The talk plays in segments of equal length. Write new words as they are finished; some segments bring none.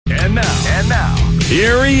now,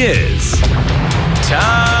 here he is,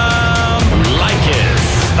 Tom Leykis.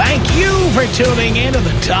 Thank you for tuning in to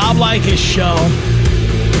the Tom Leykis Show.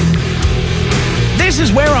 This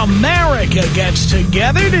is where America gets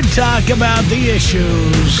together to talk about the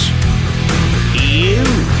issues you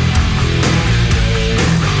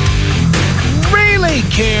really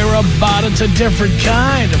care about. It's a different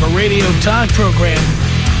kind of a radio talk program.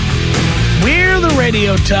 We're the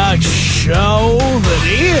radio talk show that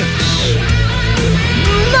is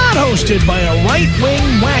not hosted by a right-wing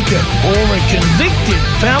wacko or a convicted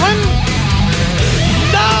felon.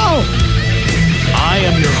 No! I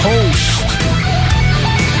am your host.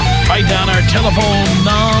 Write down our telephone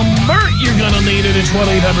number. You're going to need it. It's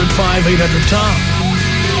 1-800-5800-TOM.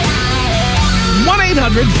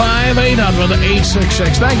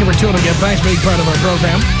 1-800-5800-866. Thank you for tuning in. Thanks for being part of our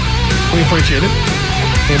program. We appreciate it.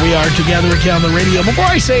 Here we are together again on the radio. Before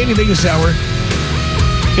I say anything this hour,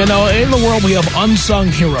 you know, in the world we have unsung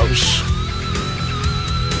heroes.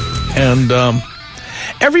 And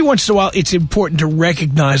every once in a while it's important to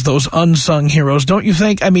recognize those unsung heroes, don't you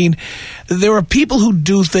think? I mean, there are people who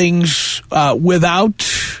do things without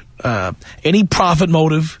any profit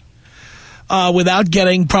motive, without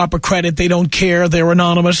getting proper credit. They don't care. They're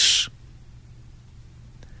anonymous.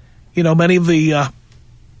 You know, many of the...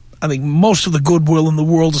 I think most of the goodwill in the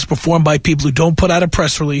world is performed by people who don't put out a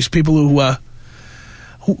press release, people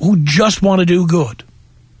who just want to do good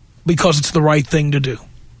because it's the right thing to do.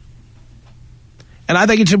 And I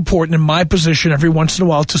think it's important in my position every once in a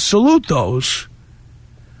while to salute those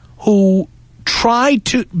who try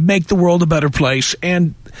to make the world a better place,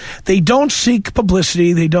 and they don't seek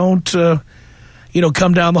publicity. They don't,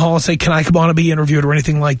 come down the hall and say, "Can I come on and be interviewed?" or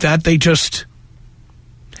anything like that. They just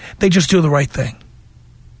do the right thing.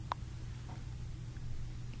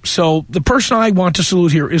 So the person I want to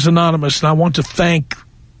salute here is anonymous, and I want to thank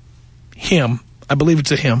him. I believe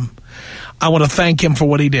it's a him. I want to thank him for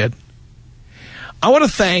what he did. I want to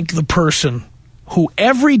thank the person who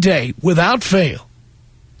every day, without fail,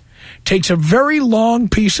 takes a very long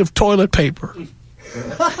piece of toilet paper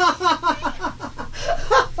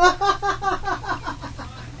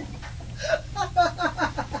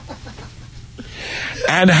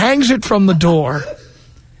and hangs it from the door.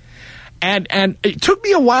 And it took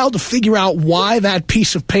me a while to figure out why that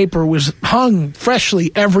piece of paper was hung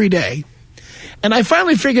freshly every day. And I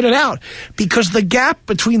finally figured it out. Because the gap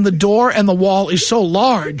between the door and the wall is so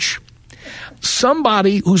large,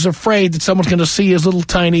 somebody who's afraid that someone's going to see his little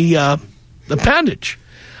tiny appendage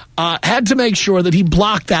had to make sure that he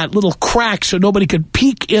blocked that little crack so nobody could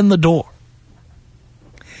peek in the door.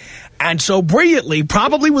 And so brilliantly,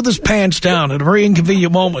 probably with his pants down at a very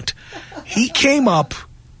inconvenient moment, he came up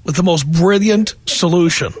with the most brilliant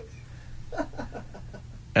solution.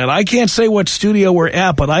 And I can't say what studio we're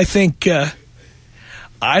at, but I think the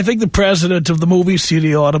president of the movie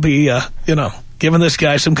studio ought to be, giving this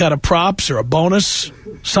guy some kind of props or a bonus,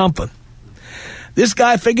 something. This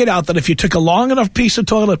guy figured out that if you took a long enough piece of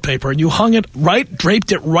toilet paper and you hung it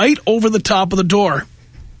draped it right over the top of the door,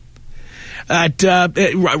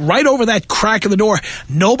 right over that crack in the door,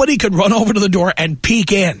 nobody could run over to the door and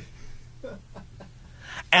peek in.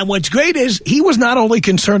 And what's great is he was not only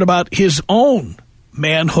concerned about his own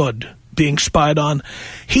manhood being spied on,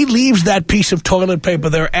 he leaves that piece of toilet paper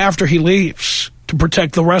there after he leaves to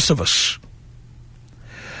protect the rest of us.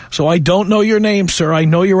 So I don't know your name, sir. I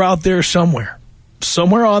know you're out there somewhere.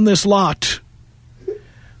 Somewhere on this lot,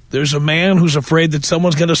 there's a man who's afraid that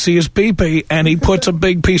someone's going to see his pee-pee, and he puts a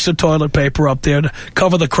big piece of toilet paper up there to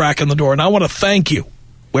cover the crack in the door. And I want to thank you,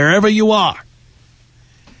 wherever you are,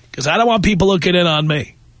 because I don't want people looking in on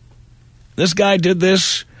me. This guy did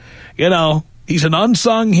this, he's an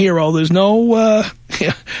unsung hero. There's no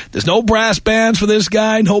brass bands for this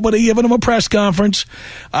guy. Nobody giving him a press conference.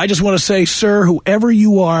 I just want to say, sir, whoever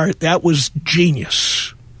you are, that was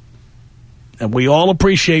genius. And we all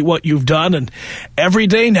appreciate what you've done. And every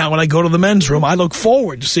day now when I go to the men's room, I look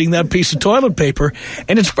forward to seeing that piece of toilet paper.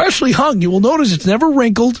 And it's freshly hung. You will notice it's never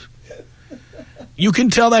wrinkled. You can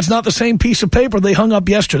tell that's not the same piece of paper they hung up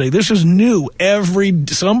yesterday. This is new.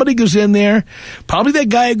 Somebody goes in there, probably that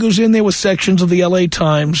guy who goes in there with sections of the LA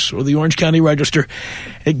Times or the Orange County Register.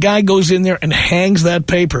 A guy goes in there and hangs that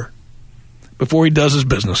paper before he does his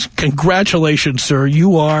business. Congratulations, sir.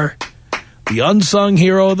 You are the unsung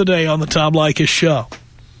hero of the day on the Tom Leykis Show.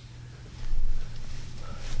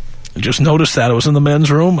 I just noticed that. I was in the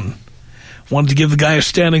men's room and wanted to give the guy a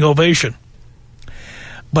standing ovation.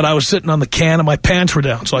 But I was sitting on the can and my pants were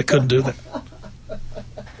down, so I couldn't do that.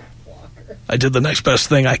 I did the next best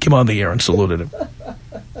thing. I came on the air and saluted him.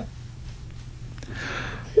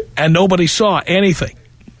 And nobody saw anything.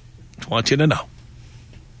 want you to know.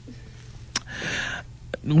 I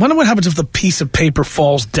wonder what happens if the piece of paper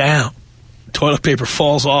falls down. Toilet paper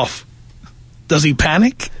falls off. Does he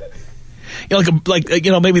panic?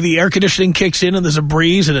 You know, maybe the air conditioning kicks in and there's a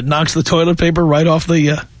breeze and it knocks the toilet paper right off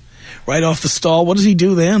the stall. What does he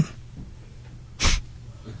do then?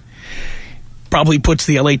 Probably puts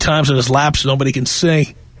the LA Times in his lap so nobody can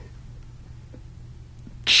see.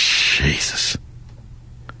 Jesus.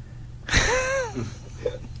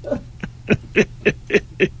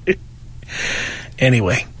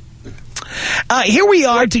 Anyway. Here we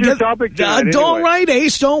are together. Don't write,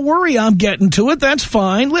 Ace. Don't worry. I'm getting to it. That's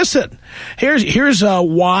fine. Listen, here's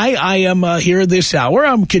why I am here this hour.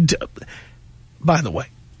 By the way,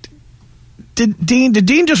 did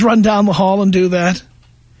Dean just run down the hall and do that?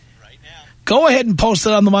 Right now. Go ahead and post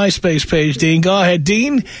it on the MySpace page, Dean. Go ahead.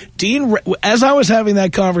 Dean, as I was having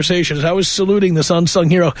that conversation, as I was saluting this unsung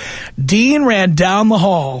hero, Dean ran down the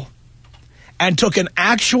hall and took an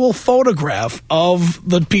actual photograph of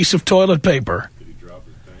the piece of toilet paper. Did he drop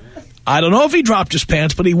his pants? I don't know if he dropped his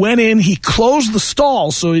pants, but he went in, he closed the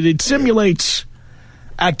stall so it simulates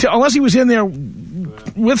unless he was in there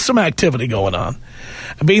with some activity going on.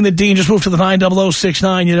 And being that Dean just moved to the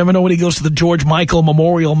 90069, you never know when he goes to the George Michael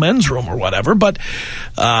Memorial Men's Room or whatever, but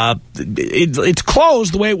it's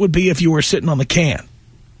closed the way it would be if you were sitting on the can.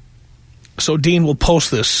 So Dean will post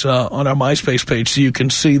this on our MySpace page so you can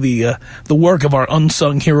see the work of our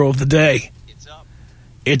unsung hero of the day. It's up.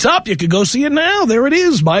 It's up. You can go see it now. There it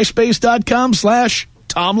is.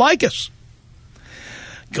 MySpace.com/Tom Leykis.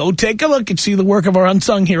 Go take a look and see the work of our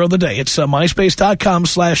unsung hero of the day. It's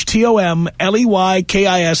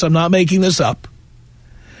MySpace.com/TOMLEYKIS. I'm not making this up.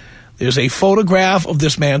 There's a photograph of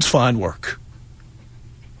this man's fine work.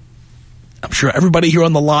 I'm sure everybody here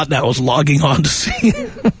on the lot now is logging on to see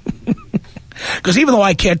it. Because even though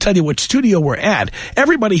I can't tell you what studio we're at,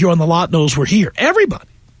 everybody here on the lot knows we're here. Everybody.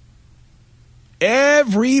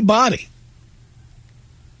 Everybody.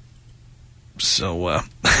 So, here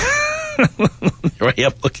I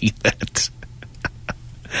am looking at it.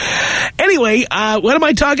 Anyway, what am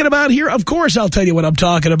I talking about here? Of course I'll tell you what I'm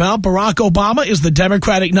talking about. Barack Obama is the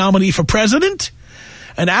Democratic nominee for president.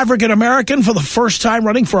 An African-American for the first time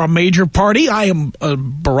running for a major party. I am a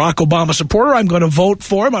Barack Obama supporter. I'm going to vote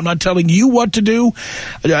for him. I'm not telling you what to do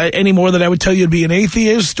any more than I would tell you to be an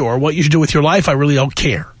atheist or what you should do with your life. I really don't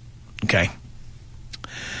care. Okay.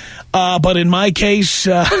 But in my case,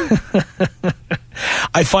 I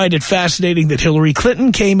find it fascinating that Hillary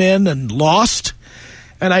Clinton came in and lost.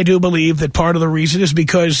 And I do believe that part of the reason is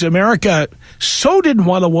because America so didn't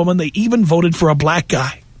want a woman, they even voted for a black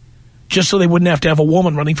guy. Just so they wouldn't have to have a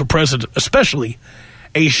woman running for president, especially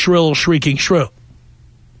a shrill, shrieking shrew.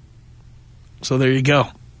 So there you go.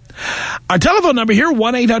 Our telephone number here,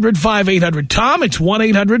 1-800-5800-TOM. It's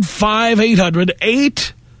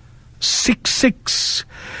 1-800-5800-866.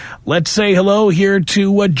 Let's say hello here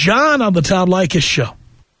to John on the Tom Leykis Show.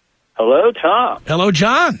 Hello, Tom. Hello,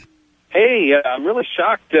 John. Hey, I'm really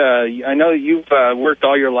shocked. I know you've worked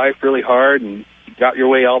all your life really hard and got your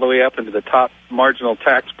way all the way up into the top marginal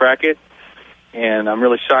tax bracket, and I'm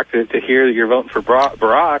really shocked to hear that you're voting for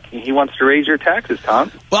Barack. He wants to raise your taxes,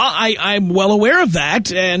 Tom. Well, I'm well aware of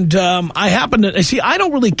that, and I happen to see. I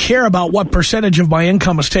don't really care about what percentage of my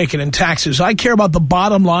income is taken in taxes. I care about the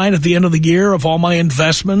bottom line at the end of the year of all my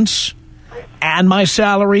investments and my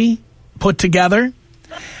salary put together.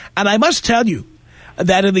 And I must tell you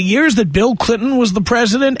that in the years that Bill Clinton was the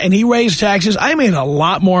president and he raised taxes, I made a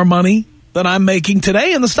lot more money than I'm making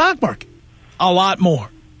today in the stock market. A lot more.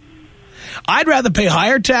 I'd rather pay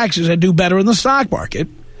higher taxes and do better in the stock market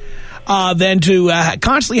than to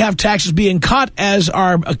constantly have taxes being cut as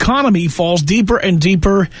our economy falls deeper and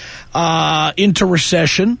deeper into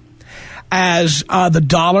recession, as the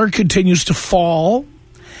dollar continues to fall.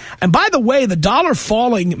 And by the way, the dollar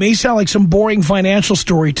falling may sound like some boring financial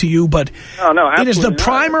story to you, but it is the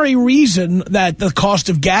primary reason that the cost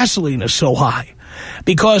of gasoline is so high.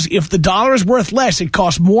 Because if the dollar is worth less, it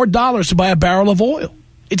costs more dollars to buy a barrel of oil.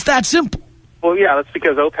 It's that simple. Well, yeah, that's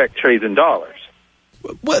because OPEC trades in dollars.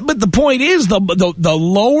 But the point is, the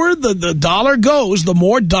lower the dollar goes, the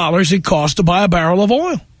more dollars it costs to buy a barrel of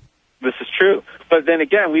oil. This is true. But then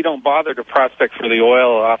again, we don't bother to prospect for the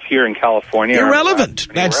oil off here in California.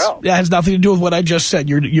 Irrelevant. That has nothing to do with what I just said.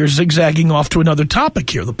 You're zigzagging off to another topic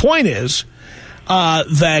here. The point is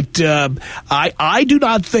that I do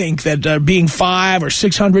not think that being $500 or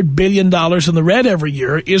 $600 billion in the red every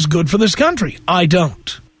year is good for this country. I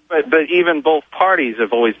don't. But even both parties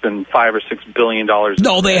have always been $5 or $6 billion.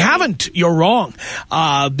 No, they haven't. You're wrong.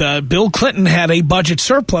 Bill Clinton had a budget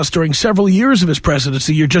surplus during several years of his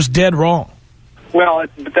presidency. You're just dead wrong. Well,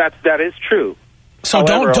 that is true. So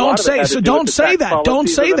However, don't say that. Don't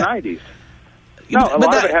say that. 90s. No, a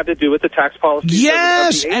lot of it had to do with the tax policy.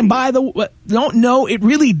 Yes, and by the way, no, it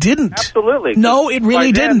really didn't. Absolutely. No, it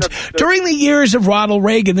really didn't. During the years of Ronald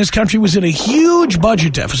Reagan, this country was in a huge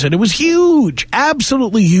budget deficit. It was huge,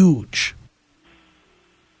 absolutely huge.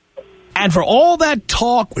 And for all that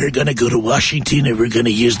talk, we're going to go to Washington and we're going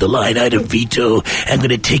to use the line item veto. I'm going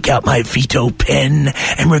to take out my veto pen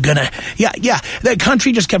and we're going to... Yeah. The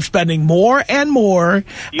country just kept spending more and more.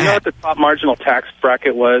 You know what the top marginal tax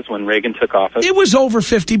bracket was when Reagan took office? It was over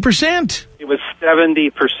 50%. It was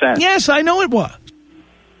 70%. Yes, I know it was.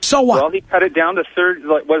 So what? Well, he cut it down to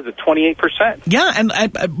 28%. Yeah, and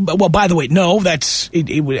well, by the way, no, that's...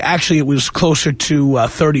 It was closer to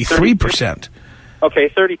 33%. Okay,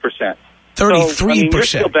 30%. 33%. So, you're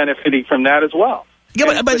still benefiting from that as well.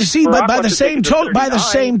 Yeah, but see, by the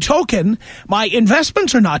same token, my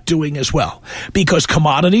investments are not doing as well because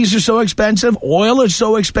commodities are so expensive, oil is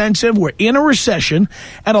so expensive, we're in a recession,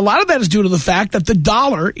 and a lot of that is due to the fact that the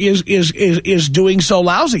dollar is doing so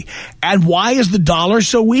lousy. And why is the dollar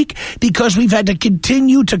so weak? Because we've had to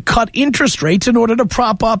continue to cut interest rates in order to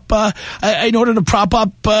prop up our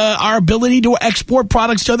ability to export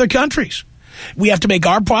products to other countries. We have to make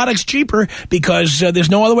our products cheaper because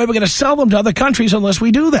there's no other way we're going to sell them to other countries unless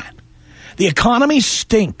we do that. The economy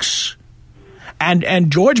stinks.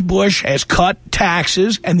 And George Bush has cut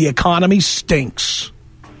taxes, and the economy stinks.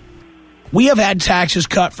 We have had taxes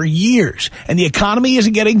cut for years, and the economy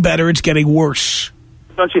isn't getting better, it's getting worse.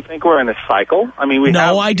 Don't you think we're in a cycle? I mean, we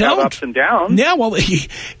have ups and downs. Yeah, well,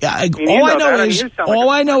 all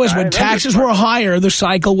I know is when taxes were higher, the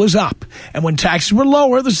cycle was up. And when taxes were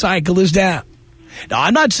lower, the cycle is down. Now,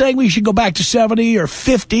 I'm not saying we should go back to 70 or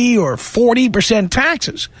 50 or 40%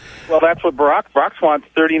 taxes. Well, that's what Barack wants,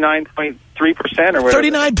 39.3% or whatever.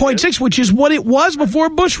 39.6, which is what it was before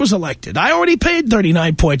Bush was elected. I already paid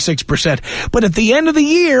 39.6%. But at the end of the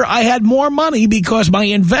year, I had more money because my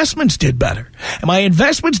investments did better. And my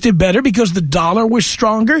investments did better because the dollar was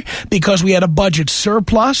stronger, because we had a budget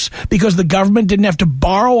surplus, because the government didn't have to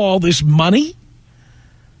borrow all this money.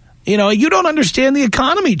 You know, you don't understand the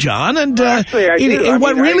economy, John. And actually, I do.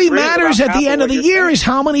 What really matters at the end of the year is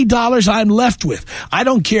how many dollars I'm left with. I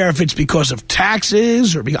don't care if it's because of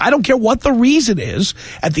taxes or I don't care what the reason is.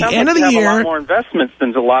 At the end of the year, I have a lot more investments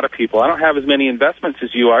than a lot of people. I don't have as many investments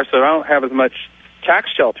as you are, so I don't have as much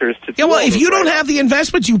tax shelters to. Yeah, well, if you don't have the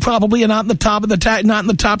investments, you probably are not in the top of the not in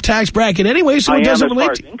the top tax bracket anyway. So it doesn't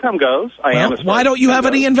relate to income goes. Why don't you have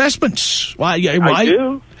any investments? Why? I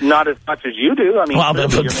do. Not as much as you do. I mean, well,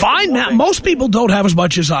 fine. Now, most people don't have as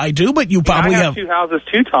much as I do, but you probably have 2 houses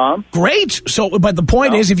too, Tom. Great. So, but the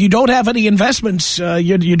point is, if you don't have any investments,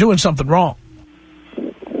 you're doing something wrong.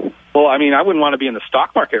 Well, I mean, I wouldn't want to be in the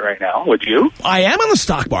stock market right now, would you? I am in the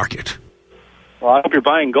stock market. Well, I hope you're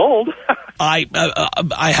buying gold. I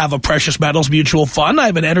have a precious metals mutual fund. I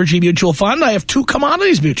have an energy mutual fund. I have 2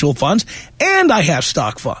 commodities mutual funds, and I have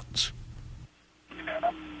stock funds.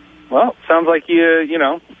 Well, sounds like you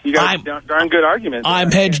got a darn good argument. I'm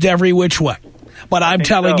hedged every which way. But I'm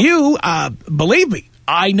telling you, believe me,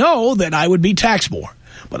 I know that I would be taxed more.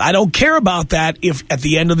 But I don't care about that if at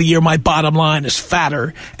the end of the year my bottom line is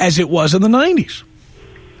fatter as it was in the 90s.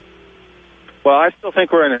 Well, I still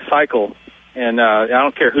think we're in a cycle. And I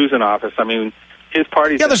don't care who's in office. I mean, his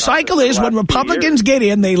party's... Yeah, the cycle is when Republicans get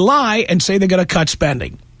in, they lie and say they're going to cut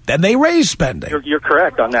spending. Then they raise spending. You're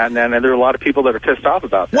correct on that, and there are a lot of people that are pissed off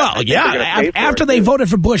about that. Well, yeah, after they voted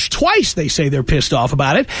for Bush twice, they say they're pissed off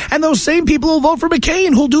about it. And those same people will vote for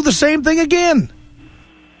McCain who'll do the same thing again.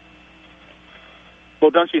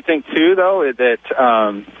 Well, don't you think, too, though,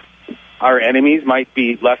 that our enemies might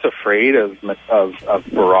be less afraid of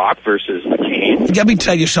Barack versus McCain? Let me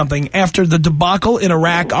tell you something. After the debacle in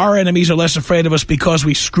Iraq, our enemies are less afraid of us because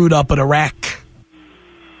we screwed up in Iraq.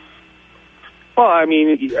 Well, I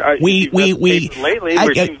mean, lately,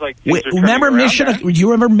 it seems like things are remember do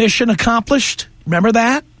you remember Mission Accomplished? Remember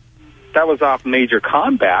that? That was off Major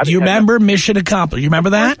Combat. Do you remember Mission Accomplished? You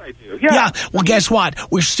remember that? Of course I do. Yeah. Well, guess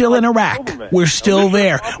what? We're still in Iraq. We're still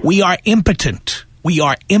there. We are impotent. We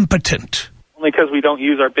are impotent. Only because we don't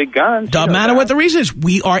use our big guns. Doesn't matter what the reason is.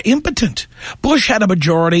 We are impotent. Bush had a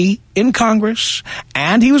majority in Congress,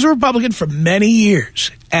 and he was a Republican for many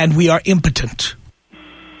years, and we are impotent.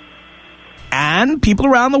 And people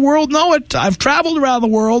around the world know it. I've traveled around the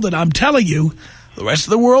world, and I'm telling you, the rest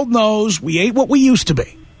of the world knows we ain't what we used to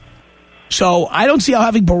be. So I don't see how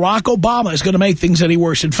having Barack Obama is going to make things any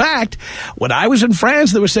worse. In fact, when I was in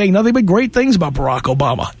France, they were saying nothing but great things about Barack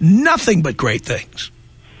Obama. Nothing but great things.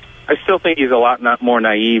 I still think he's a lot more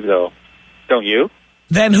naive, though. Don't you?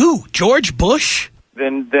 Than who? George Bush?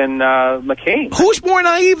 Than McCain. Who's more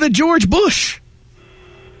naive than George Bush?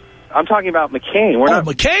 I'm talking about McCain.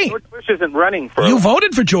 McCain. George Bush isn't running for... You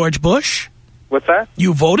voted for George Bush. What's that?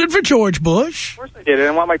 You voted for George Bush. Of course I did. I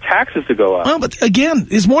didn't want my taxes to go up. Well, but again,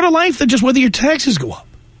 there's more to life than just whether your taxes go up.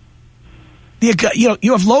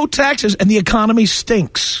 You have low taxes and the economy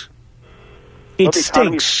stinks. It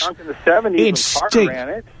stinks. Stunk in the 70s it when stinks. Carter ran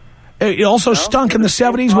it. It also stunk in the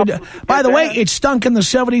 70s. By the way, it stunk in the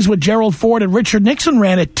 70s when Gerald Ford and Richard Nixon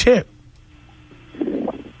ran it, too.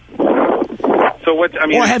 So what? I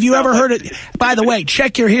mean, or have you ever heard it? By the way,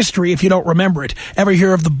 check your history if you don't remember it. Ever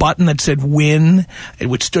hear of the button that said WIN,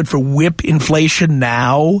 which stood for Whip Inflation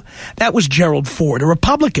Now? That was Gerald Ford, a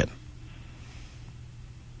Republican.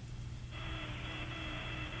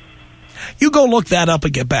 You go look that up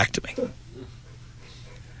and get back to me.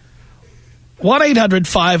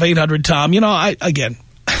 1-800-5800-TOM. You know, I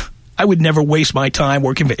would never waste my time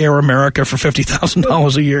working for Air America for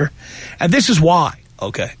 $50,000 a year. And this is why,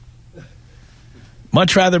 okay?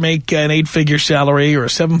 Much rather make an 8-figure salary or a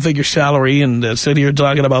 7-figure salary and sit here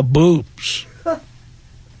talking about boobs.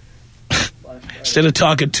 Instead of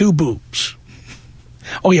talking to boobs.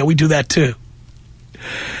 Oh, yeah, we do that too.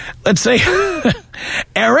 Let's say,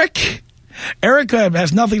 Eric. Eric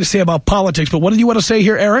has nothing to say about politics, but what did you want to say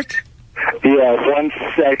here, Eric? Yeah, 1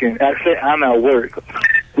 second. Actually, I'm at work.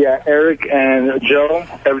 Yeah, Eric and Joe,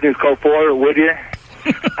 everything's called forward with you.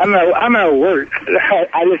 I'm at work.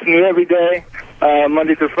 I listen to you every day,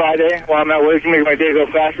 Monday through Friday, while I'm at work to make my day go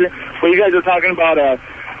faster. But you guys are talking about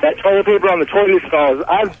that toilet paper on the toilet stalls.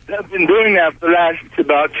 I've been doing that for the last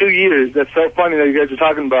about 2 years. That's so funny that you guys are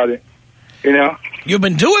talking about it. You know? You've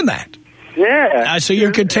been doing that? Yeah. So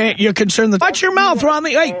you're concerned that... Watch your mouth. We're on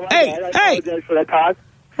the... Hey. For that talk.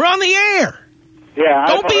 We're on the air. Yeah.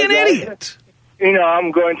 Don't be an idiot. You know,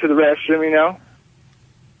 I'm going to the restroom, you know?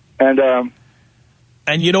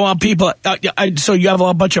 And you don't want people... so you have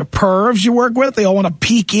a bunch of pervs you work with? They all want to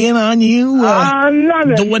peek in on you?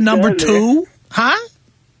 Not doing number 2? Huh?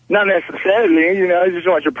 Not necessarily, you know, you just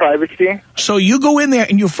want your privacy. So you go in there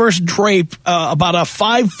and you first drape about a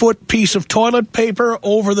 5-foot piece of toilet paper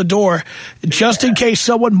over the door just in case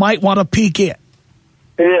someone might want to peek in.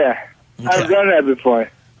 Yeah, okay. I've done that before.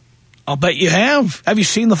 I'll bet you have. Have you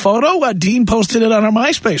seen the photo? Dean posted it on our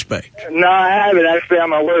MySpace page. No, I haven't. Actually,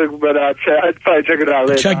 I'm at work, but I'd probably check it out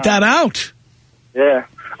later. Check that out. Yeah.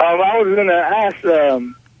 I was going to ask...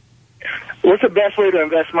 what's the best way to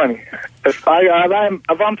invest money? If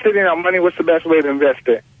I'm sitting on money, what's the best way to invest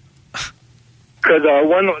it? Because the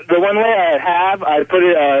one way I put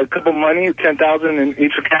it a couple money, $10,000 in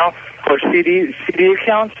each account for CD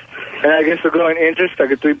accounts, and I guess they're going interest, like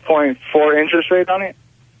a 3.4 interest rate on it,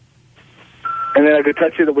 and then I could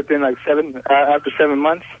touch it within like after 7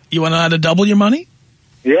 months. You want to know how to double your money?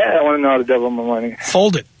 Yeah, I want to know how to double my money.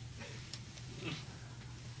 Fold it.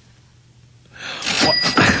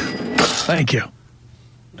 Thank you.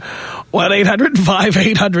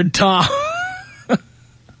 1-800-5800-TOM.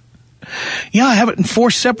 Yeah, I have it in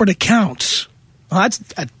 4 separate accounts. Well,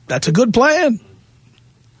 that's a good plan.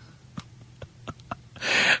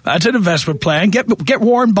 That's an investment plan. Get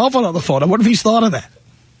Warren Buffett on the phone. I wonder if he's thought of that.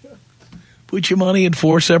 Put your money in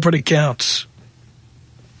 4 separate accounts.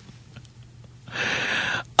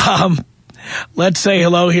 Let's say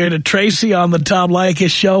hello here to Tracy on the Tom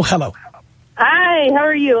Leykis show. Hello. Hi, how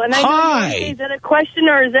are you? And Hi. Is that a question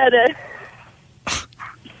or is that a...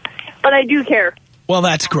 But I do care. Well,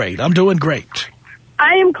 that's great. I'm doing great.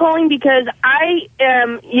 I am calling because I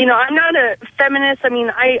am, I'm not a feminist. I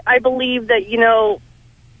mean, I believe that,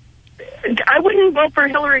 I wouldn't vote for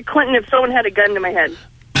Hillary Clinton if someone had a gun to my head.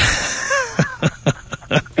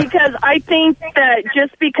 Because I think that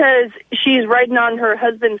just because she's riding on her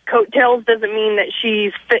husband's coattails doesn't mean that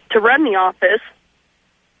she's fit to run the office.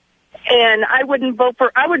 And I would vote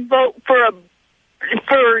for a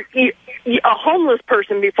homeless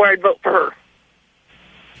person before I'd vote for her.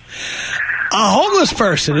 A homeless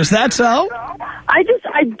person, is that so? I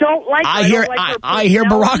don't like her. I hear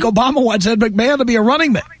Barack Obama wants Ed McMahon to be a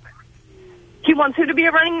running man. He wants who to be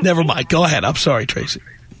a running man? Never mind. Go ahead. I'm sorry, Tracy.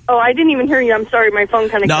 Oh, I didn't even hear you. I'm sorry. My phone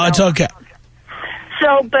kind of No, it's okay.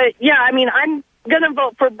 So, but yeah, I mean, I'm going to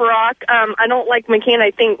vote for Barack. I don't like McCain.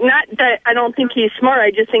 Not that I don't think he's smart.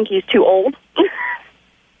 I just think he's too old.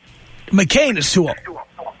 McCain is too old.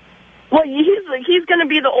 Well, he's going to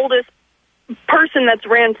be the oldest person that's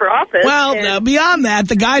ran for office. Well, beyond that,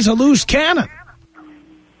 the guy's a loose cannon.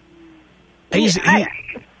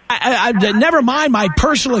 Never mind my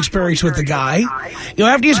personal experience with the guy.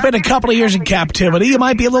 After you spend a couple of years in captivity, you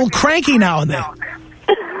might be a little cranky now and then.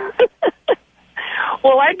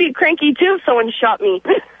 Well, I'd be cranky, too, if someone shot me.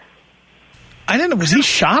 I didn't know. Was he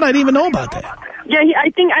shot? I didn't even know about that. Yeah,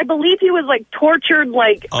 I believe he was, like, tortured,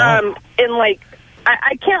 like, in, like,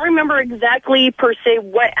 I can't remember exactly, per se,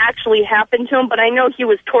 what actually happened to him, but I know he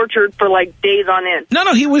was tortured for, like, days on end.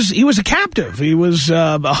 No, he was a captive. He was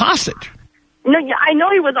a hostage. No, I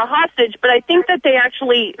know he was a hostage, but I think that they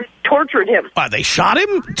actually tortured him. They shot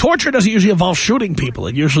him? Torture doesn't usually involve shooting people.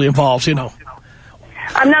 It usually involves, I'm not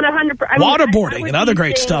 100%. Waterboarding and other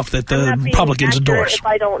great stuff that the Republicans endorse. If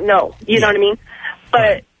I don't know. You know what I mean?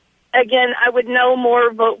 But, again, I would no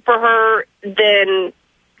more vote for her than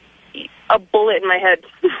a bullet in my head.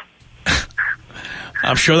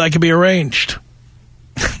 I'm sure that can be arranged.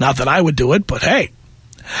 Not that I would do it, but hey.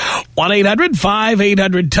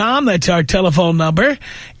 1-800-5800-TOM. That's our telephone number.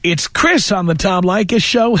 It's Chris on the Tom Leykis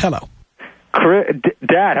Show. Hello.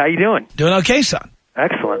 Dad, how you doing? Doing okay, son.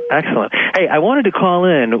 Excellent. Hey, I wanted to call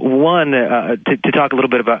in, to talk a little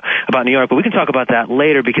bit about New York, but we can talk about that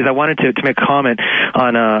later because I wanted to make a comment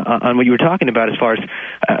on what you were talking about as far as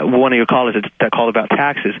one of your callers that called about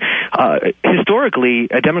taxes. Historically,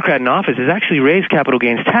 a Democrat in office has actually raised capital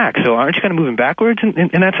gains tax, so aren't you kind of moving backwards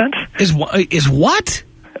in that sense? Is what?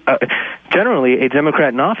 Generally, a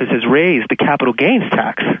Democrat in office has raised the capital gains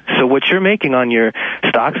tax. So what you're making on your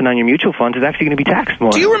stocks and on your mutual funds is actually going to be taxed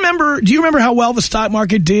more. Do you remember how well the stock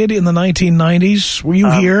market did in the 1990s? Were you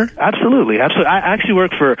here? Absolutely. I actually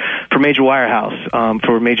worked for Major Wirehouse,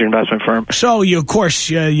 for a major investment firm. So you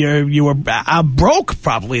were broke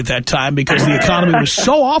probably at that time because the economy was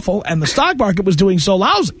so awful and the stock market was doing so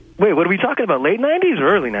lousy. Wait, what are we talking about? Late 90s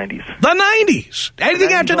or early 90s? The 90s.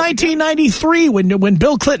 Anything after 1993 when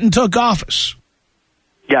Bill Clinton took office.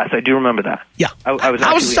 Yes, I do remember that. Yeah. How was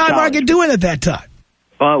the stock market doing at that time?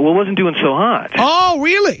 Well, it wasn't doing so hot. Oh,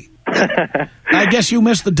 really? I guess you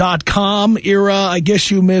missed the .com era. I guess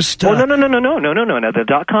you missed... Well, no. Now,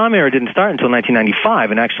 the .com era didn't start until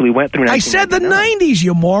 1995 and actually went through 1999. I said the 90s,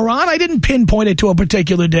 you moron. I didn't pinpoint it to a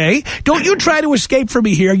particular day. Don't you try to escape from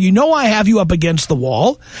me here. You know I have you up against the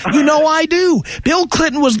wall. You know I do. Bill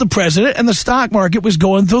Clinton was the president and the stock market was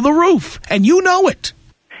going through the roof. And you know it.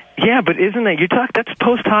 Yeah, but isn't that that's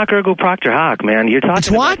post hoc ergo proctor hoc, man? You're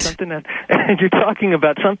talking about something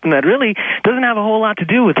that really doesn't have a whole lot to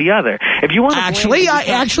do with the other. If you want to actually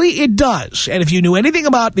it does. And if you knew anything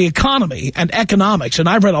about the economy and economics, and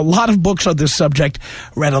I've read a lot of books on this subject,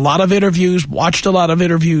 read a lot of interviews, watched a lot of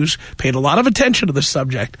interviews, paid a lot of attention to this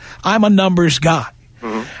subject, I'm a numbers guy.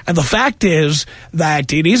 Mm-hmm. And the fact is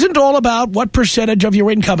that it isn't all about what percentage of your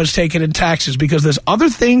income is taken in taxes because there's other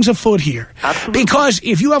things afoot here. Absolutely. Because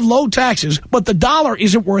if you have low taxes, but the dollar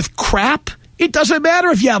isn't worth crap, it doesn't matter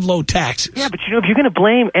if you have low taxes. Yeah, but if you're going to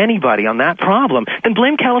blame anybody on that problem, then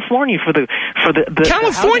blame California for the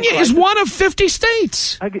California is one of 50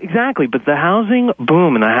 states. Exactly, but the housing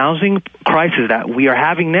boom and the housing crisis that we are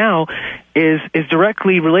having now is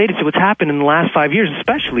directly related to what's happened in the last 5 years,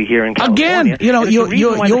 especially here in California. Again,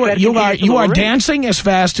 you are dancing as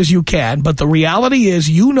fast as you can, but the reality is,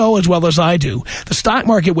 you know as well as I do, the stock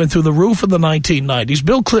market went through the roof in the 1990s.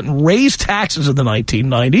 Bill Clinton raised taxes in the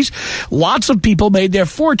 1990s. Lots of people made their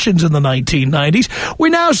fortunes in the 1990s.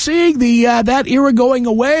 We're now seeing that era going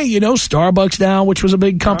away. Starbucks now, which was a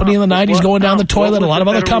big company in the 90s, going down the toilet. A lot of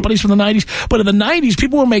other companies from the 90s. But in the 90s,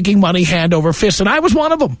 people were making money hand over fist, and I was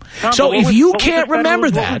one of them. So if you can't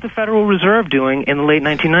remember that... What was the Federal Reserve doing in the late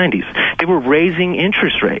 1990s? They were raising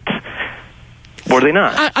interest rates. Were they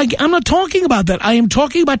not? I'm not talking about that. I am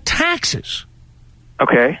talking about taxes.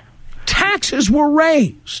 Okay. Taxes were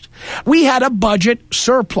raised. We had a budget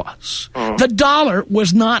surplus. The dollar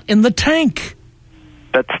was not in the tank.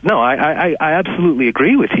 I absolutely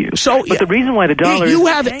agree with you. But the reason why the dollar... You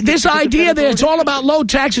have this idea that it's all about low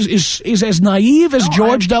taxes is as naive as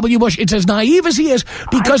George W. Bush. It's as naive as he is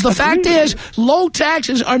because the fact is low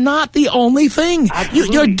taxes are not the only thing.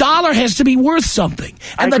 Your dollar has to be worth something.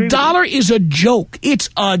 And the dollar is a joke. It's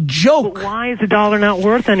a joke. But why is the dollar not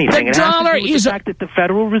worth anything? The dollar is the fact that the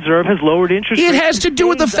Federal Reserve has lowered interest rates. It has to do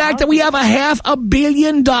with the fact that we have a $500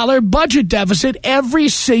 million budget deficit every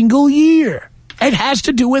single year. It has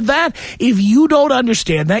to do with that. If you don't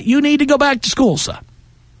understand that, you need to go back to school, son.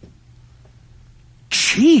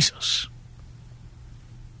 Jesus.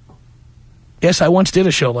 Yes, I once did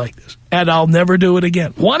a show like this, and I'll never do it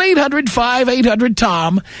again.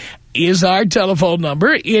 1-800-5800-TOM is our telephone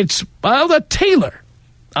number. It's the Taylor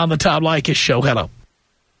on the Tom Leykis Show. Hello.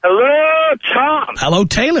 Hello, Tom. Hello,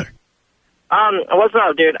 Taylor. What's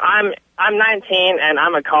up, dude? I'm 19, and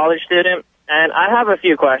I'm a college student, and I have a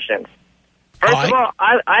few questions. First of all,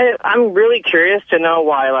 I'm really curious to know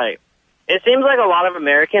why, it seems like a lot of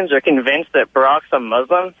Americans are convinced that Barack's a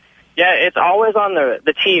Muslim, Yeah, it's always on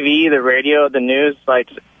the TV, the radio, the news, like,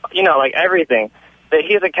 you know, like everything. That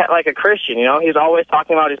he's like a Christian, you know? He's always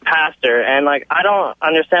talking about his pastor. And, like, I don't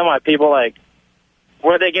understand why people, like,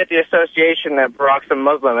 where they get the association that Barack's a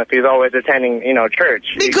Muslim if he's always attending, you know, church.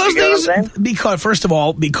 Because first of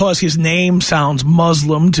all, because his name sounds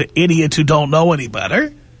Muslim to idiots who don't know any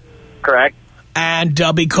better. Correct. And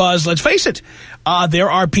because, let's face it, there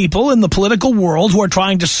are people in the political world who are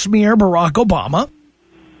trying to smear Barack Obama,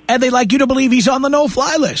 and they like you to believe he's on the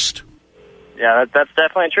no-fly list. Yeah, that's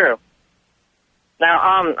definitely true. Now,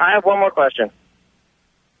 I have one more question.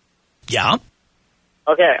 Yeah?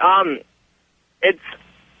 Okay, hang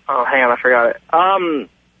on, I forgot it.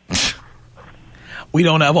 We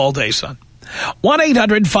don't have all day, son.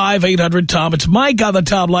 1-800-5800-TOM. It's Mike on the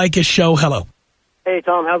Tom Leykis Show. Hello. Hey,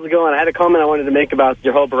 Tom, how's it going? I had a comment I wanted to make about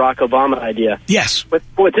your whole Barack Obama idea. Yes.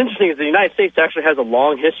 What's interesting is the United States actually has a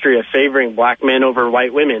long history of favoring black men over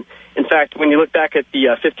white women. In fact, when you look back at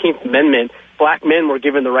the 15th Amendment, black men were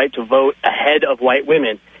given the right to vote ahead of white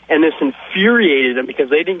women. And this infuriated them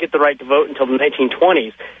because they didn't get the right to vote until the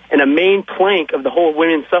 1920s. And a main plank of the whole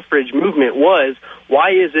women's suffrage movement was,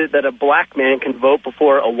 why is it that a black man can vote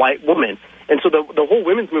before a white woman? And so the whole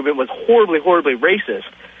women's movement was horribly, horribly racist.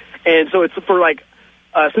 And so it's for, like,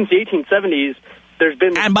 since the 1870s, there's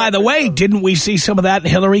been... And by the way, didn't we see some of that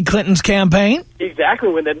in Hillary Clinton's campaign? Exactly.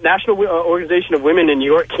 When the National Organization of Women in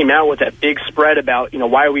New York came out with that big spread about, you know,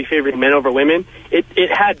 why are we favoring men over women, it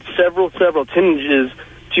had several tinges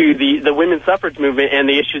to the women's suffrage movement and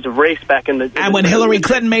the issues of race back in the... And when Hillary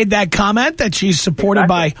Clinton made that comment that she's supported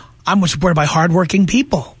by... I'm supported by hardworking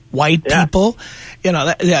people, white people. You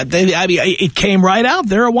know, it came right out.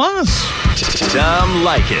 There it was. Tom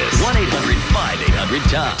Leykis.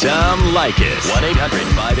 1-800-5800-TOM. Tom Leykis.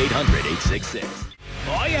 1-800-5800-866.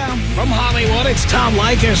 Oh, yeah. From Hollywood, it's Tom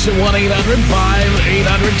Leykis at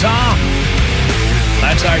 1-800-5800-TOM.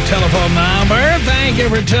 That's our telephone number. Thank you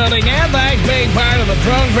for tuning in. Thanks for being part of the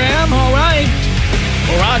program. All right.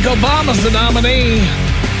 Barack Obama's the nominee.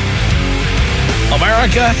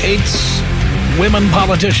 America hates women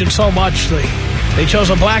politicians so much they chose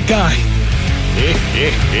a black guy.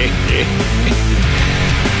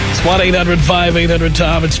 It's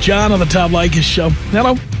 1-800-5800-TOM. It's John on the Tom Leykis Show.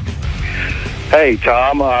 Hello. Hey,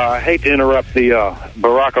 Tom. I hate to interrupt the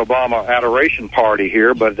Barack Obama adoration party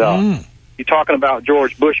here, but you're talking about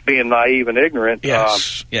George Bush being naive and ignorant.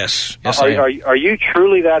 Yes. Are you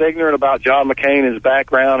truly that ignorant about John McCain, his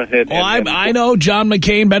background? I know John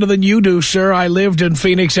McCain better than you do, sir. I lived in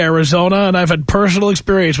Phoenix, Arizona, and I've had personal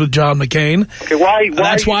experience with John McCain. Okay,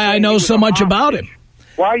 that's why I know so much about him.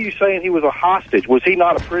 Why are you saying he was a hostage? Was he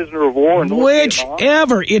not a prisoner of war in North Vietnam?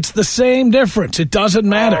 Whichever. It's the same difference. It doesn't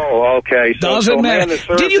matter. Oh, okay. Doesn't matter.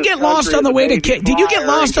 Did you get lost on the way to Did you get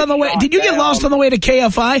lost on the way to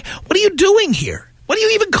KFI? What are you doing here? What are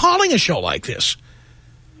you even calling a show like this?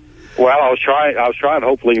 Well, I was trying to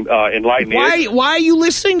hopefully enlighten you. Why are you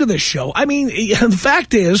listening to this show? I mean, the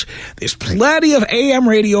fact is, there's plenty of AM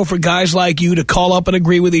radio for guys like you to call up and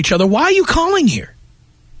agree with each other. Why are you calling here?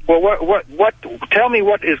 Well, what? Tell me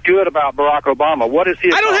what is good about Barack Obama. What is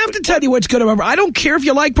his? I don't have to tell you what's good about. I don't care if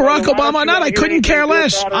you like Barack Obama or not. I couldn't care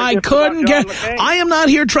less. I am not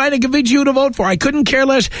here trying to convince you to vote for. I couldn't care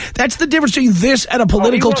less. That's the difference between this and a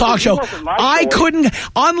political talk show. I couldn't.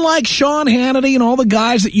 Unlike Sean Hannity and all the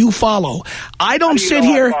guys that you follow, I don't sit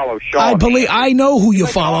here. I know who you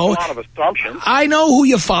follow. I know who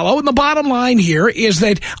you follow, and the bottom line here is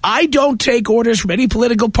that I don't take orders from any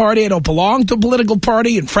political party. I don't belong to a political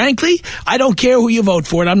party, and frankly, I don't care who you vote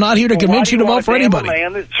for, and I'm not here to convince you to vote for anybody. A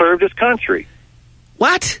man that served his country.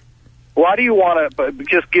 What? Why do you want to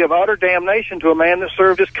just give utter damnation to a man that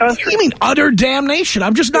served his country? What do you mean utter damnation?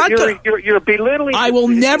 I'm just not going to... You're belittling... I will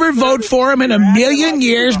never vote for him in a million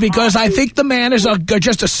years because I think the man is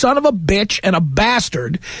just a son of a bitch and a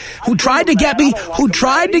bastard who tried to get me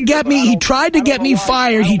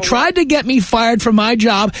fired. He tried to get me fired from my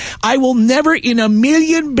job. I will never in a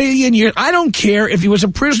million billion years... I don't care if he was a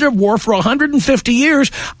prisoner of war for 150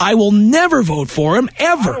 years. I will never vote for him,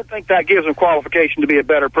 ever. I don't think that gives him qualification to be a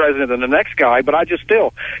better president than the next guy, but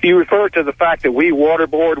you refer to the fact that we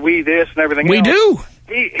waterboard, we this and everything else. We do.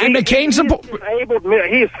 And McCain's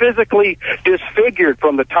he is physically disfigured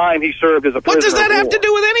from the time he served as a prisoner. What does that have to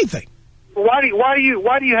do with anything? Why do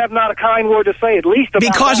you have not a kind word to say at least about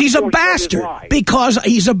because he's a bastard. Because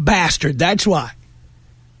he's a bastard. That's why.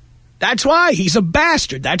 That's why. He's a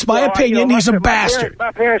bastard. That's my opinion. He's a bastard.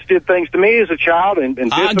 My parents did things to me as a child and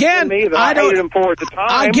disciplined me that I hated him for at the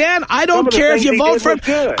time. Again, I don't care if you vote for him.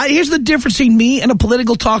 Here's the difference between me and a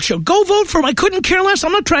political talk show. Go vote for him. I couldn't care less.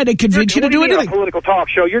 I'm not trying to convince you to do anything. A political talk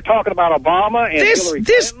show. You're talking about Obama and Hillary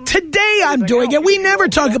Clinton. Today I'm doing it. We never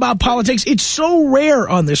talk about politics. It's so rare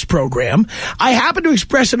on this program. I happen to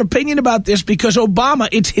express an opinion about this because Obama,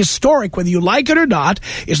 it's historic, whether you like it or not,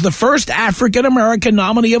 is the first African-American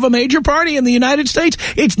nominee of a major party in the United States.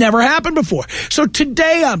 It's never happened before. So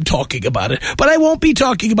today I'm talking about it, but I won't be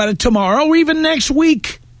talking about it tomorrow or even next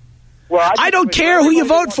week. Well, I don't care who you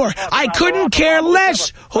vote for. I couldn't care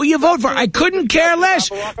less who you vote for. I couldn't care less.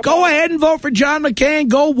 Go ahead and vote for John McCain.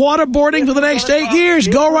 Go waterboarding for the next 8 years.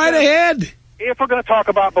 Go right ahead. If we're going to talk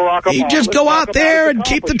about Barack Obama, you just go out there and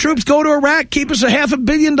keep the troops, go to Iraq, keep us a $500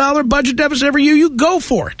 million budget deficit every year. You go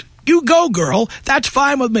for it. You go, girl. That's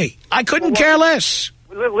fine with me. I couldn't care less.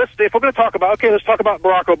 Listen, if we're going to talk about, let's talk about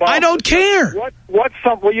Barack Obama. I don't care.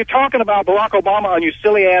 Well, you're talking about Barack Obama on your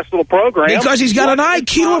silly-ass little program. Because he's got an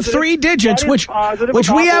IQ of 3 digits, which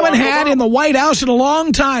we haven't had in the White House in a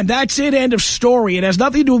long time. That's it, end of story. It has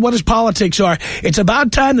nothing to do with what his politics are. It's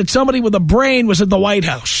about time that somebody with a brain was in the White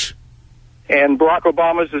House. And Barack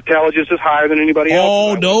Obama's intelligence is higher than anybody else.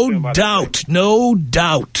 Oh, no doubt. No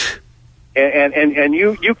doubt. And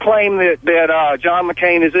you claim that John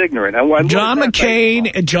McCain is ignorant. And John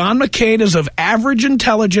McCain is of average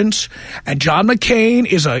intelligence, and John McCain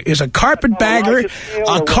is a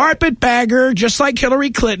carpetbagger, just like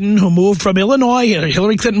Hillary Clinton, who moved from Illinois.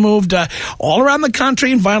 Hillary Clinton moved all around the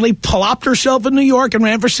country and finally plopped herself in New York and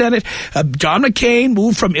ran for Senate. John McCain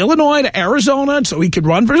moved from Illinois to Arizona so he could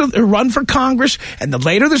run for Congress and then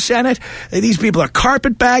later the Senate. These people are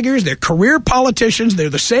carpetbaggers. They're career politicians. They're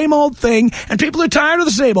the same old thing. And people are tired of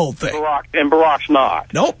the same old thing. Barack's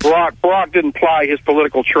not. Nope. Barack didn't ply his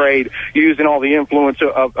political trade using all the influence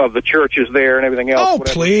of the churches there and everything else. Oh,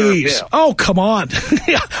 please. Oh, come on.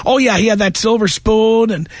 Oh, yeah, he had that silver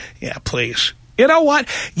spoon. And yeah, please. You know what?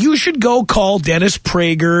 You should go call Dennis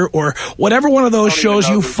Prager or whatever one of those shows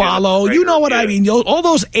you follow. You know what I mean? All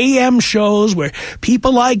those AM shows where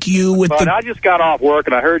people like you with I just got off work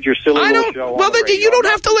and I heard your silly little show. Well, then you don't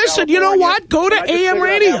have to listen. You know what? Go to AM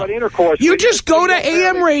radio. You just go to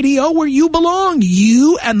AM radio where you belong.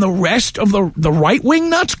 You and the rest of the right-wing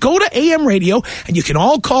nuts, go to AM radio and you can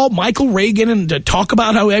all call Michael Reagan and talk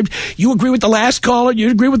about how you agree with the last caller, you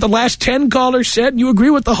agree with the last 10 callers said, you agree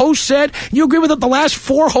with the host said, you agree with what the last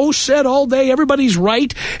 4 hosts said all day. Everybody's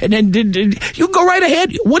right. And then you go right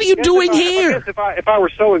ahead. What are you doing here? If I were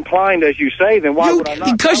so inclined as you say, then why would I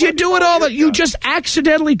not? Because you do it all. You just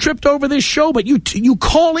accidentally tripped over this show, but you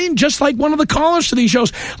call in just like one of the callers to these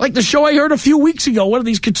shows. Like the show I heard a few weeks ago, one of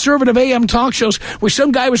these conservative AM talk shows where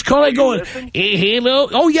some guy was calling going, hey, hello.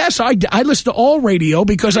 Oh, yes, I listen to all radio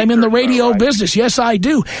because I'm in the radio business. Yes, I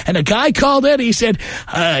do. And a guy called in. He said,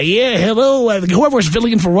 yeah, hello. Whoever was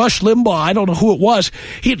filling in for Rush Limbaugh, I don't know who it was.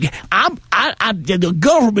 The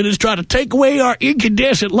government is trying to take away our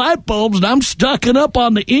incandescent light bulbs, and I'm stocking up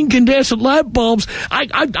on the incandescent light bulbs.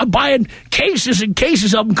 I'm buying cases and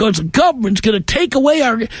cases of them because the government's going to take away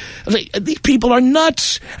our... These people are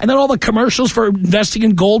nuts. And then all the commercials for investing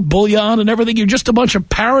in gold bullion and everything. You're just a bunch of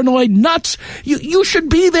paranoid nuts. You should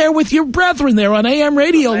be there with your brethren there on AM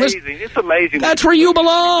radio. It's amazing. That's where you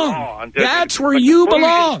belong. That's where you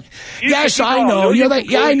belong. Yes, I know.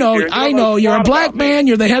 I know. You're a black man.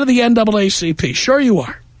 You're the head of the NAACP. Sure you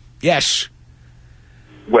are. Yes.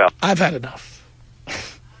 Well, I've had enough.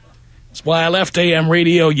 That's why I left AM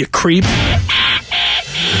radio, you creep. Tom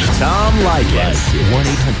Leykis.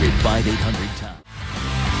 1-800-5800-TOM.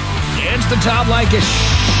 It's the Tom Leykis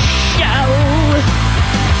Show.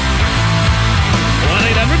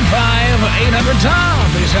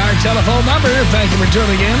 1-800-5800-TOM is our telephone number. Thank you for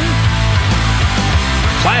tuning in.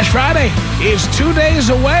 Flash Friday is 2 days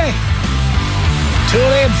away.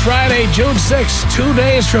 Tune in Friday, June 6th, 2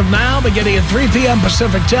 days from now, beginning at 3 p.m.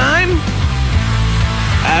 Pacific time.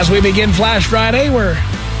 As we begin Flash Friday, where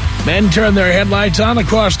men turn their headlights on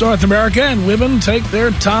across North America and women take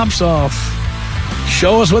their tops off.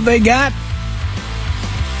 Show us what they got.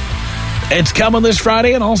 It's coming this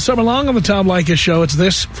Friday and all summer long on the Tom Leykis Show. It's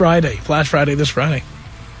this Friday, Flash Friday this Friday.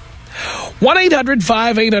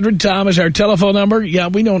 1-800-5800-TOM is our telephone number. Yeah,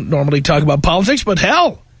 we don't normally talk about politics, but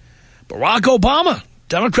hell, Barack Obama,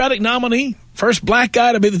 Democratic nominee, first black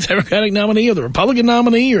guy to be the Democratic nominee or the Republican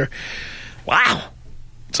nominee. Wow,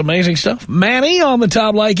 it's amazing stuff. Manny on the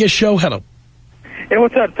Tom Leykis Show. Hello. Hey,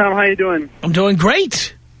 what's up, Tom? How you doing? I'm doing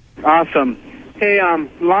great. Awesome. Hey,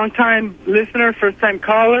 long-time listener, first-time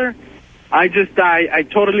caller. I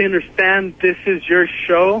totally understand this is your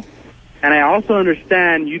show. And I also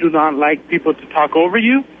understand you do not like people to talk over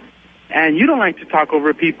you, and you don't like to talk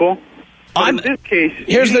over people. But in this case,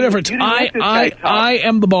 here's the difference. I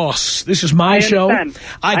am the boss. This is my show.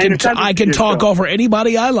 I can talk over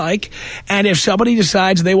anybody I like, and if somebody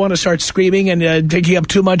decides they want to start screaming and taking up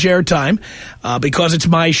too much airtime because it's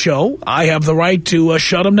my show, I have the right to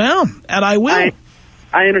shut them down, and I will.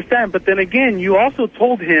 I understand, but then again, you also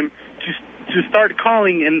told him to start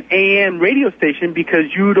calling an AM radio station because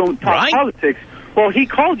you don't talk politics. Well, he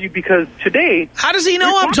called you because today... How does he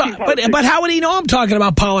know I'm talking... But how would he know I'm talking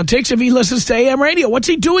about politics if he listens to AM radio? What's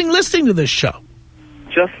he doing listening to this show?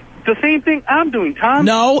 Just the same thing I'm doing, Tom.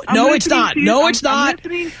 No, it's not. No, it's not.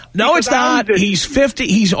 No, it's not. He's 50.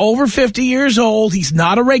 He's over 50 years old. He's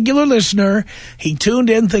not a regular listener. He tuned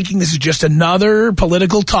in thinking this is just another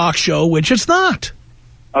political talk show, which it's not.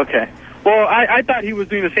 Okay. Well, I thought he was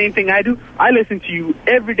doing the same thing I do. I listen to you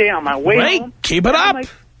every day on my way home. Keep it up.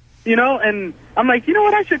 And I'm like, you know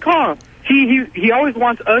what, I should call him. He always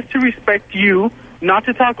wants us to respect you, not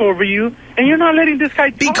to talk over you, and you're not letting this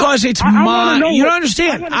guy talk. Because it's my... You don't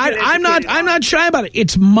understand. I'm not shy about it.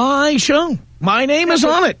 It's my show. My name is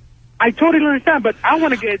on it. I totally understand, but I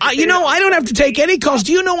want to get... I don't have to take any calls.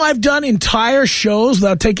 Do you know I've done entire shows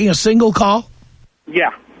without taking a single call?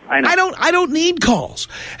 Yeah. I know. I don't need calls.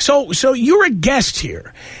 So you're a guest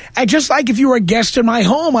here. And just like if you were a guest in my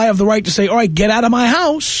home, I have the right to say, all right, get out of my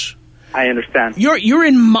house. I understand. You're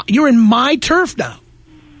in my turf now.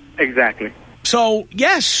 Exactly. So,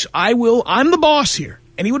 yes, I will. I'm the boss here.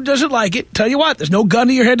 Anyone who doesn't like it, tell you what, there's no gun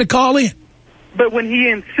to your head to call in. But when he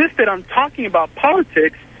insisted on talking about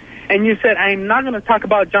politics, and you said, I'm not going to talk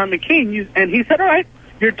about John McCain, and he said, all right,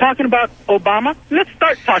 you're talking about Obama? Let's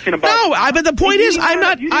start talking about it. But the point is, I'm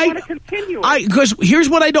not... You don't want to continue. Because here's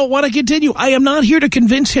what I don't want to continue. I am not here to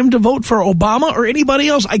convince him to vote for Obama or anybody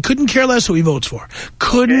else. I couldn't care less who he votes for.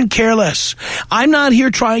 Couldn't care less. I'm not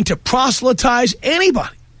here trying to proselytize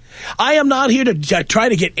anybody. I am not here to try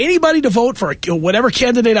to get anybody to vote for whatever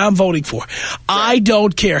candidate I'm voting for. I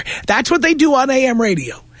don't care. That's what they do on AM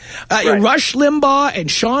radio. Rush Limbaugh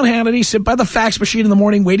and Sean Hannity sit by the fax machine in the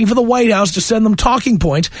morning waiting for the White House to send them talking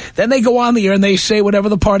points. Then they go on the air and they say whatever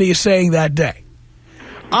the party is saying that day.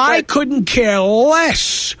 I couldn't care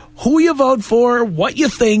less who you vote for, what you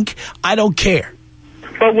think. I don't care.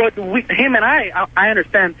 But him and I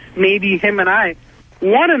understand, maybe him and I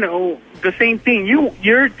want to know the same thing.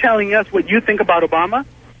 You're telling us what you think about Obama.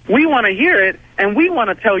 We want to hear it, and we want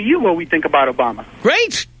to tell you what we think about Obama.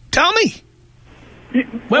 Great. Tell me.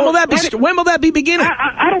 When will that be beginning?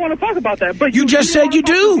 I don't want to talk about that. But you just said you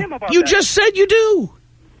do. You just said you do.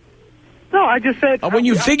 No, I just said... When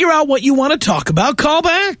you figure out what you want to talk about, call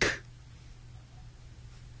back.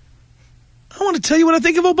 I want to tell you what I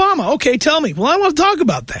think of Obama. Okay, tell me. Well, I want to talk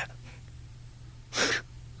about that.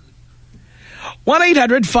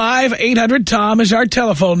 1-800-5800-TOM is our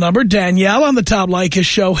telephone number. Danielle on the Tom Leykis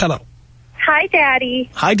show. Hello. Hi, Daddy.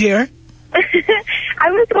 Hi, dear. I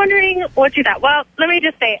was wondering what you thought. Well, let me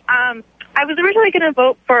just say, I was originally going to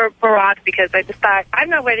vote for Barack because I just thought, I'm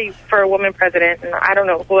not ready for a woman president, and I don't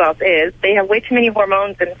know who else is. They have way too many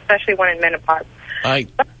hormones, and especially one in menopause. I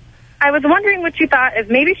was wondering what you thought, if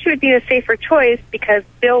maybe she would be a safer choice because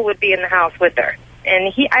Bill would be in the house with her.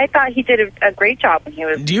 And I thought he did a great job when he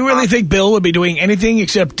was... Do you really think Bill would be doing anything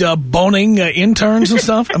except boning interns and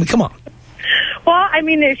stuff? I mean, come on. Well, I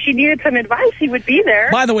mean, if she needed some advice, he would be there.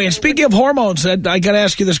 By the way, speaking of hormones, I got to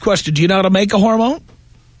ask you this question. Do you know how to make a hormone?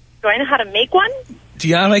 Do I know how to make one? Do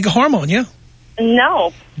you know how to make a hormone, yeah?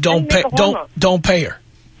 No. Don't pay her.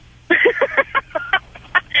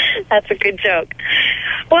 That's a good joke.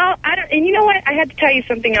 Well, and you know what? I had to tell you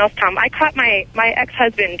something else, Tom. I caught my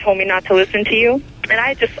ex-husband told me not to listen to you. And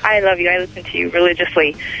I love you. I listen to you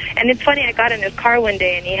religiously. And it's funny, I got in his car one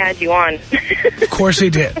day and he had you on. Of course he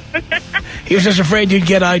did. He was just afraid you'd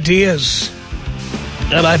get ideas.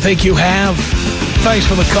 And I think you have. Thanks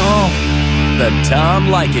for the call. The Tom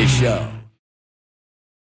Leykis Show.